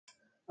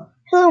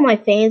Hello my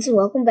fans and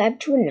welcome back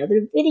to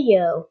another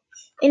video.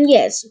 And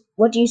yes,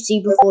 what you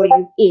see before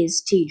you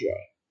is TJ.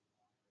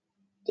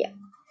 Yeah.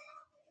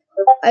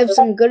 I have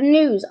some good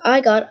news.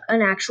 I got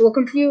an actual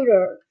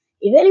computer.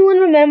 If anyone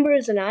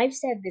remembers, and I've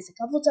said this a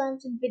couple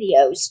times in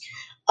videos,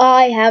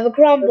 I have a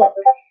Chromebook.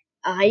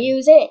 I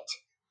use it.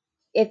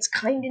 It's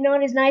kinda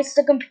not as nice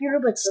as a computer,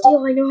 but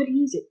still I know how to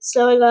use it.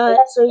 So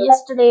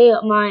yesterday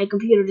my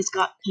computer just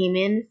came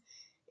in,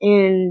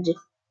 and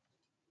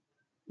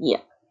yeah.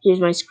 Here's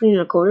my screen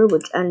recorder,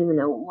 which I don't even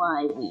know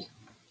why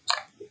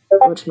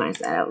we'll smash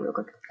that out real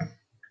quick.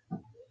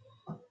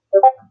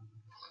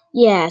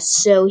 Yeah,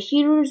 so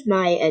here's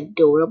my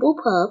adorable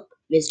pup,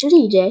 Mr.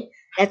 TJ.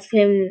 That's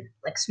him,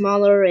 like,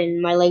 smaller,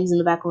 and my legs in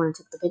the back when I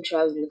took the picture.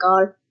 I was in the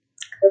car.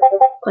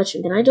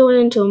 Question, can I join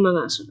into Among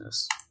Us with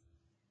this?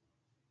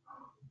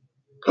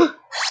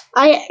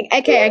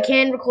 I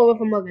can record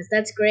with Among Us.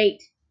 That's great.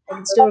 I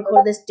can still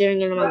record this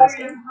during an Among Us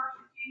game.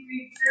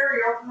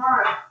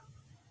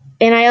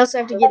 And I also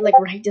have to get, like,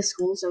 right to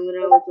school, so I'm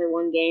gonna only play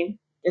one game.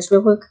 Just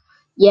real quick.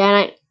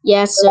 Yeah,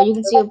 so you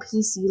can see a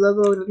PC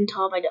logo on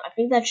top. I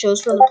think that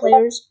shows for the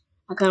players.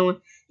 I kind of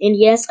want. And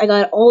yes, I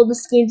got all the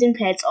skins and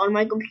pets on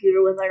my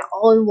computer with an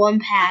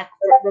all-in-one pack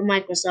from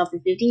Microsoft for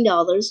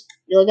 $15.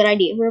 Really good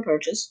idea for a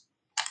purchase.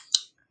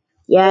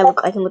 Yeah,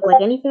 I can look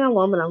like anything I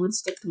want, but I'm going to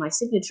stick to my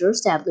signature.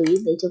 Sadly,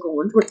 they took a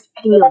 120.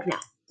 I can be on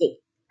now. Hey,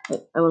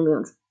 I want to be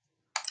on.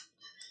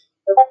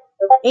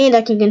 And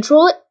I can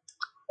control it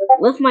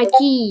with my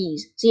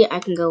keys. See, I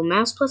can go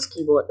mouse plus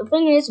keyboard. The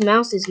thing is,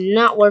 mouse is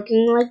not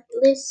working like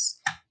this,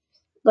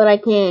 but I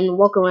can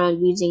walk around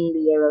using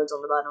the arrows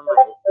on the bottom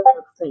right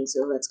thing,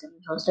 so that's kind of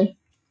interesting.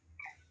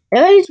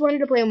 I just wanted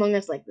to play Among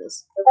Us like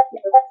this.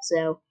 Yeah,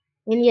 so,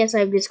 and yes, I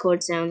have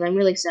Discord sounds. I'm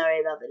really sorry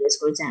about the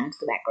Discord sounds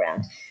in the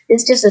background.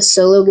 It's just a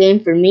solo game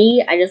for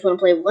me. I just want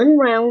to play one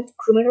round,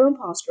 crewmate or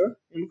imposter.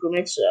 I'm a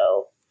crewmate,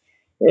 so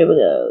there we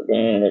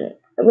go.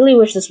 I really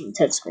wish this was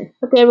a touchscreen.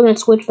 Okay, we're going to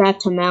switch back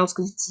to mouse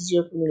because it's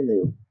easier for me to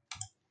move.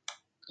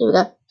 Here we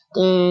go.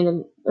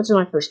 And that's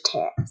my first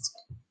task.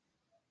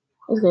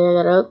 Okay,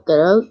 I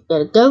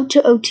gotta go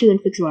to O2 and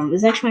fix alarm.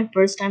 This is actually my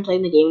first time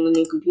playing the game on the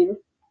new computer.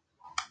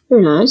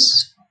 Very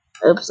nice.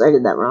 Oops, I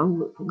did that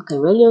wrong. Okay,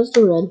 radio's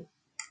to red.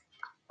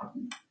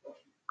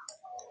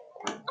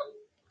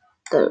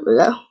 There we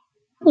go.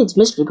 Hey, it's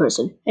Mystery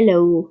Person.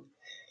 Hello.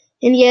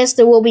 And yes,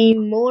 there will be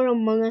more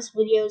Among Us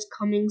videos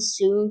coming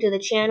soon to the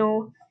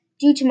channel.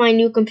 Due to my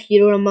new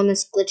computer Among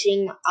Us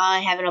glitching, I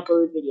haven't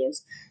uploaded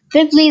videos.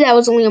 Thankfully, that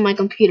was only on my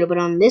computer, but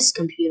on this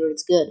computer,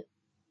 it's good.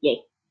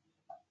 Yay.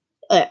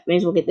 Alright, may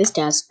as well get this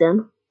task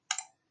done.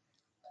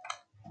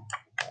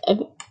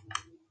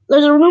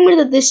 There's a rumor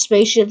that this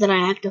spaceship that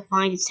I have to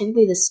find is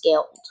technically the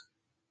Skeld.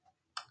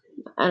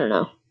 I don't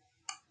know.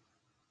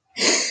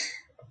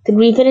 Did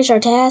we finish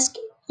our task?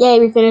 Yay,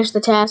 we finished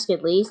the task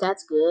at least.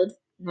 That's good.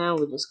 Now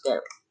we just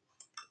get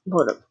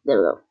report up. There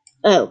we go.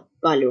 Oh,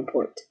 body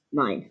report.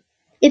 Mine.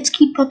 It's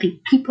Cute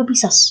Puppy. Cute Puppy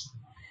sus.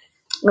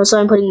 So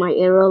I'm putting my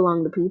arrow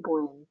along the people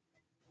and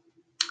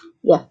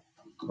yeah,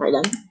 right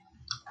done.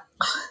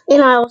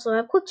 And I also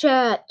have Quick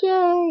Chat.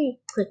 Yay!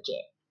 Quick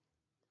Chat.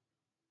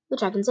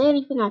 Which I can say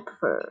anything I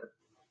prefer.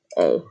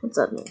 Hey, what's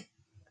up, man?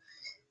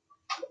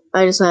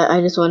 I just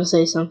want to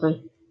say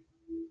something.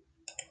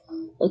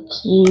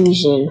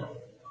 Accusation.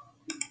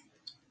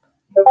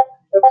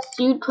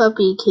 Cute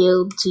Puppy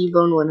killed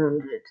T-Bone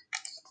 100.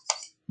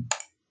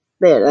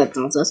 There, that's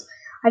nonsense.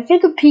 I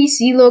think a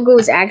PC logo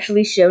is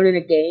actually shown in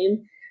a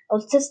game. I'll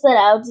test that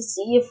out to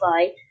see if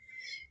I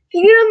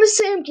can get on the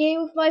same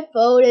game with my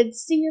phone and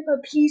see if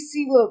a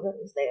PC logo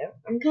is there.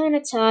 I'm kind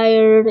of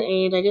tired,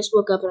 and I just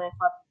woke up and I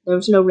thought there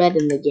was no red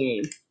in the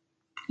game.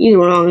 He's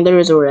wrong, there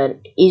is a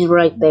red. He's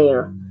right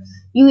there.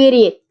 You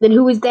idiot. Then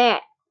who is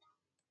that?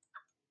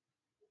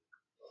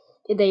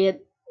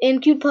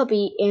 And Cute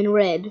Puppy and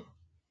Red,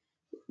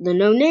 the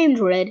no-named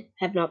Red,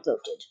 have not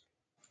voted.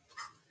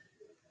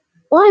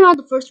 Why am I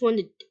the first one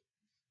to...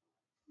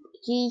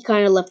 He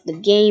kind of left the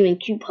game, and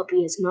Cute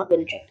Puppy has not been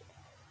ejected.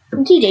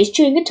 And TJ's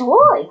chewing a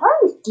toy.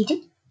 Hi,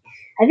 TJ.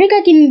 I think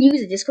I can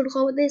use a Discord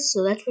call with this,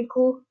 so that's pretty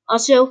cool.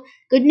 Also,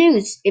 good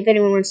news, if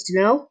anyone wants to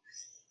know.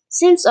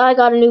 Since I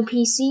got a new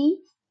PC,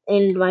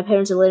 and my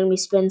parents are letting me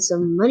spend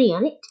some money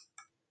on it,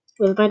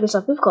 with a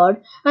Microsoft gift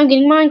card, I'm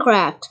getting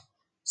Minecraft.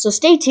 So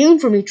stay tuned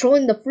for me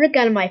trolling the frick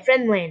out of my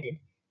friend Landon.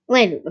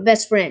 Landon, my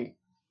best friend.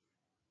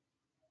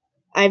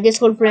 I have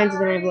Discord friends,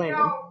 and then I have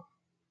Landon.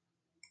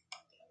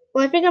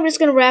 Well, I think I'm just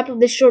going to wrap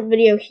up this short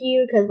video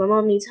here, because my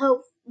mom needs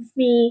help with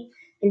me,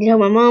 and to help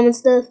my mom and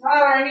stuff.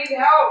 I need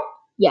help.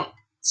 Yeah.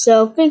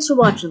 So, thanks for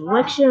watching.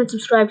 Like, share, and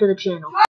subscribe to the channel.